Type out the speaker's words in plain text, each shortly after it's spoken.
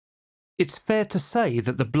It's fair to say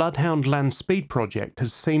that the Bloodhound Land Speed project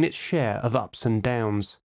has seen its share of ups and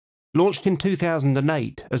downs. Launched in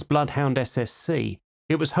 2008 as Bloodhound SSC,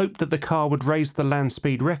 it was hoped that the car would raise the land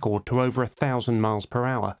speed record to over 1,000 miles per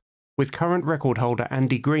hour, with current record holder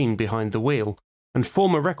Andy Green behind the wheel and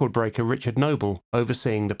former record breaker Richard Noble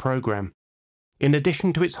overseeing the programme. In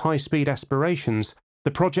addition to its high-speed aspirations,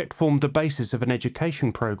 the project formed the basis of an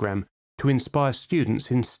education programme to inspire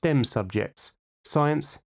students in STEM subjects: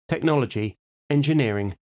 science, technology,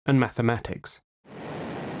 engineering and mathematics.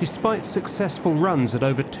 Despite successful runs at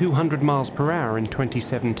over 200 miles per hour in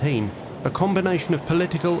 2017, a combination of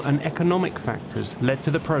political and economic factors led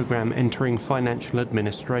to the programme entering financial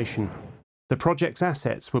administration. The project's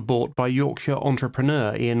assets were bought by Yorkshire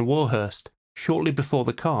entrepreneur Ian Warhurst shortly before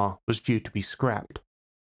the car was due to be scrapped.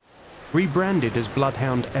 Rebranded as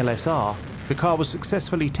Bloodhound LSR, the car was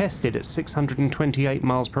successfully tested at 628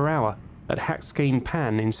 miles per hour at Hackskeen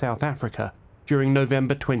Pan in South Africa during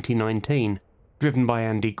November 2019, driven by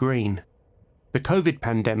Andy Green. The COVID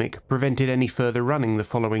pandemic prevented any further running the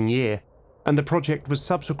following year, and the project was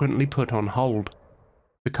subsequently put on hold.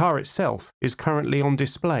 The car itself is currently on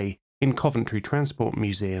display in Coventry Transport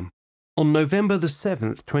Museum. On November the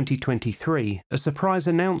 7th, 2023, a surprise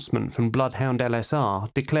announcement from Bloodhound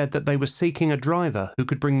LSR declared that they were seeking a driver who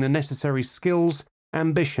could bring the necessary skills,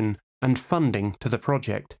 ambition and funding to the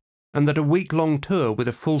project, and that a week-long tour with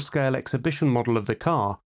a full-scale exhibition model of the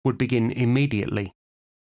car would begin immediately.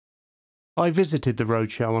 I visited the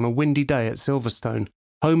roadshow on a windy day at Silverstone,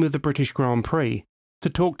 home of the British Grand Prix, to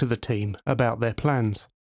talk to the team about their plans.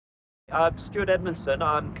 I'm Stuart Edmondson.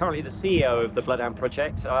 I'm currently the CEO of the Bloodhound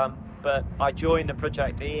project, but I joined the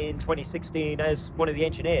project in 2016 as one of the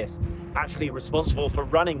engineers, actually responsible for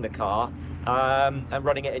running the car and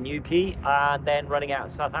running it in Newquay and then running out in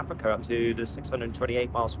South Africa up to the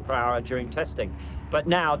 628 miles per hour during testing. But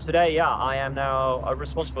now, today, I am now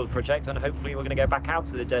responsible for the project, and hopefully we're going to go back out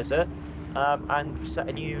to the desert and set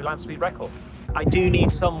a new land speed record. I do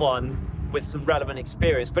need someone with some relevant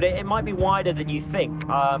experience, but it might be wider than you think.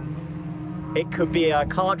 It could be a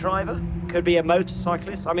car driver, could be a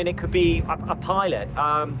motorcyclist, I mean, it could be a pilot,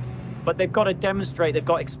 but they've got to demonstrate they've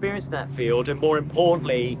got experience in that field, and more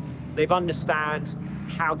importantly, they've understand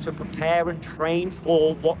how to prepare and train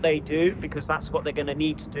for what they do, because that's what they're going to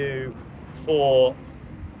need to do for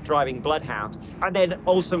driving Bloodhound, and then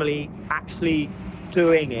ultimately actually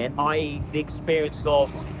doing it, i.e. the experience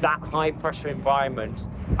of that high pressure environment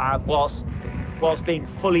whilst being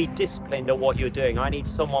fully disciplined at what you're doing. I need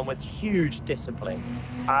someone with huge discipline.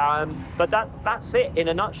 But that's it in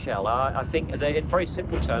a nutshell. I think that in very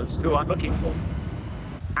simple terms, who I'm looking for.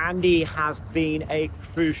 Andy has been a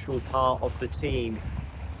crucial part of the team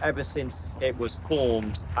ever since it was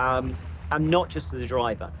formed, and not just as a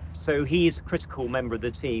driver. So he is a critical member of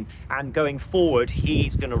the team, and going forward,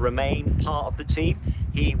 he's going to remain part of the team.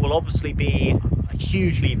 He will obviously be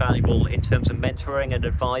hugely valuable in terms of mentoring and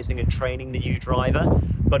advising and training the new driver,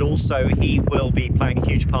 but also he will be playing a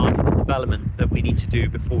huge part in the development that we need to do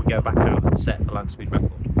before we go back out and set the land speed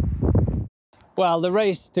record. Well, the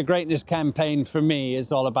Race to Greatness campaign for me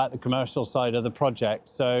is all about the commercial side of the project,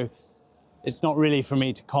 so it's not really for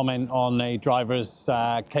me to comment on a driver's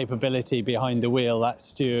capability behind the wheel. That's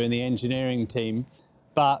Stu and the engineering team.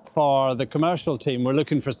 But for the commercial team, we're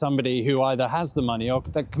looking for somebody who either has the money or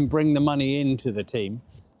that can bring the money into the team.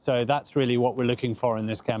 So that's really what we're looking for in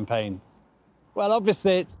this campaign. Well,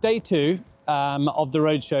 obviously, it's day 2 of the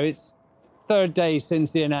roadshow. It's third day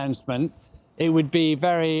since the announcement. It would be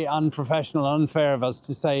very unprofessional and unfair of us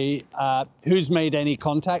to say who's made any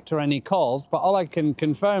contact or any calls, but all I can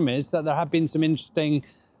confirm is that there have been some interesting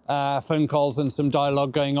phone calls and some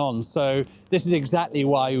dialogue going on. So this is exactly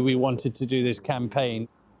why we wanted to do this campaign.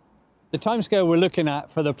 The timescale we're looking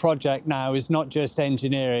at for the project now is not just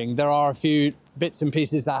engineering. There are a few bits and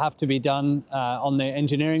pieces that have to be done on the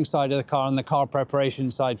engineering side of the car and the car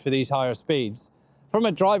preparation side for these higher speeds. From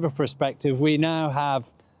a driver perspective, we now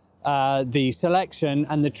have the selection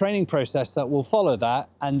and the training process that will follow that,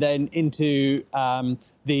 and then into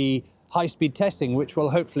the high-speed testing, which will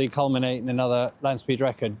hopefully culminate in another land speed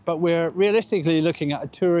record. But we're realistically looking at a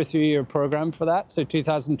 2 or 3 year program for that, so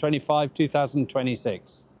 2025,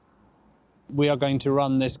 2026. We are going to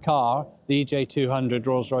run this car, the EJ200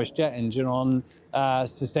 Rolls-Royce jet engine, on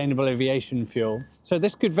sustainable aviation fuel. So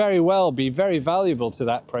this could very well be very valuable to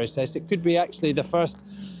that process. It could be actually the first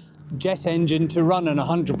jet engine to run on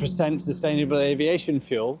 100% sustainable aviation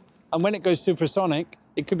fuel. And when it goes supersonic,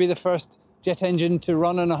 it could be the first jet engine to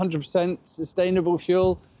run on 100% sustainable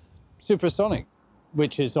fuel supersonic,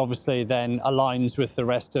 which is obviously then aligns with the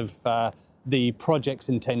rest of the project's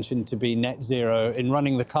intention to be net zero in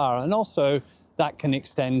running the car, and also that can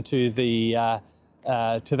extend to the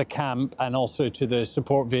camp and also to the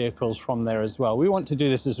support vehicles from there as well. We want to do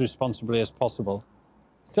this as responsibly as possible.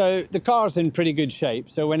 So the car's in pretty good shape.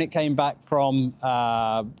 So when it came back from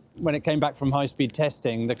high-speed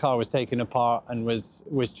testing, the car was taken apart and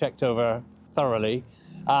was checked over thoroughly.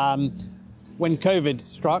 When COVID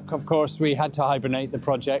struck, of course, we had to hibernate the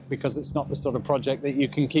project because it's not the sort of project that you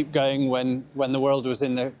can keep going when the world was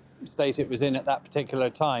in the state it was in at that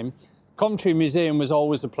particular time. Coventry Museum was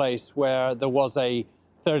always a place where there was a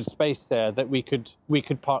third space there that we could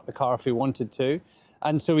park the car if we wanted to.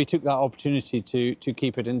 And so we took that opportunity to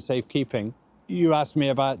keep it in safekeeping. You asked me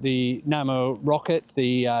about the Namo rocket,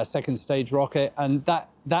 the second stage rocket, and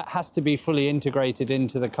that has to be fully integrated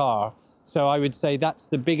into the car. So I would say that's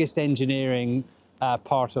the biggest engineering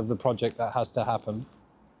part of the project that has to happen.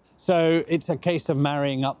 So it's a case of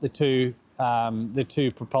marrying up the two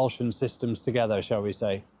propulsion systems together, shall we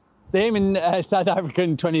say. The aim in South Africa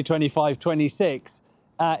in 2025-26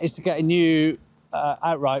 is to get a new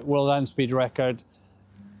outright world land speed record.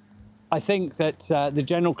 I think that the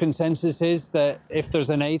general consensus is that if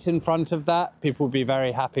there's an 8 in front of that, people will be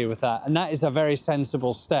very happy with that. And that is a very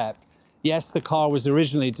sensible step. Yes, the car was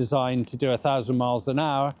originally designed to do 1,000 miles an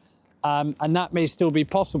hour, and that may still be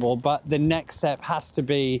possible, but the next step has to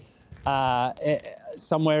be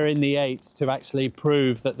somewhere in the 8s to actually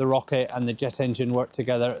prove that the rocket and the jet engine work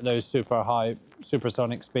together at those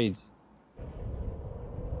supersonic speeds.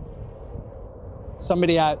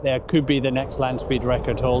 Somebody out there could be the next land speed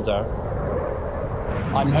record holder.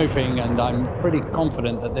 I'm hoping and I'm pretty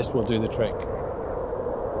confident that this will do the trick.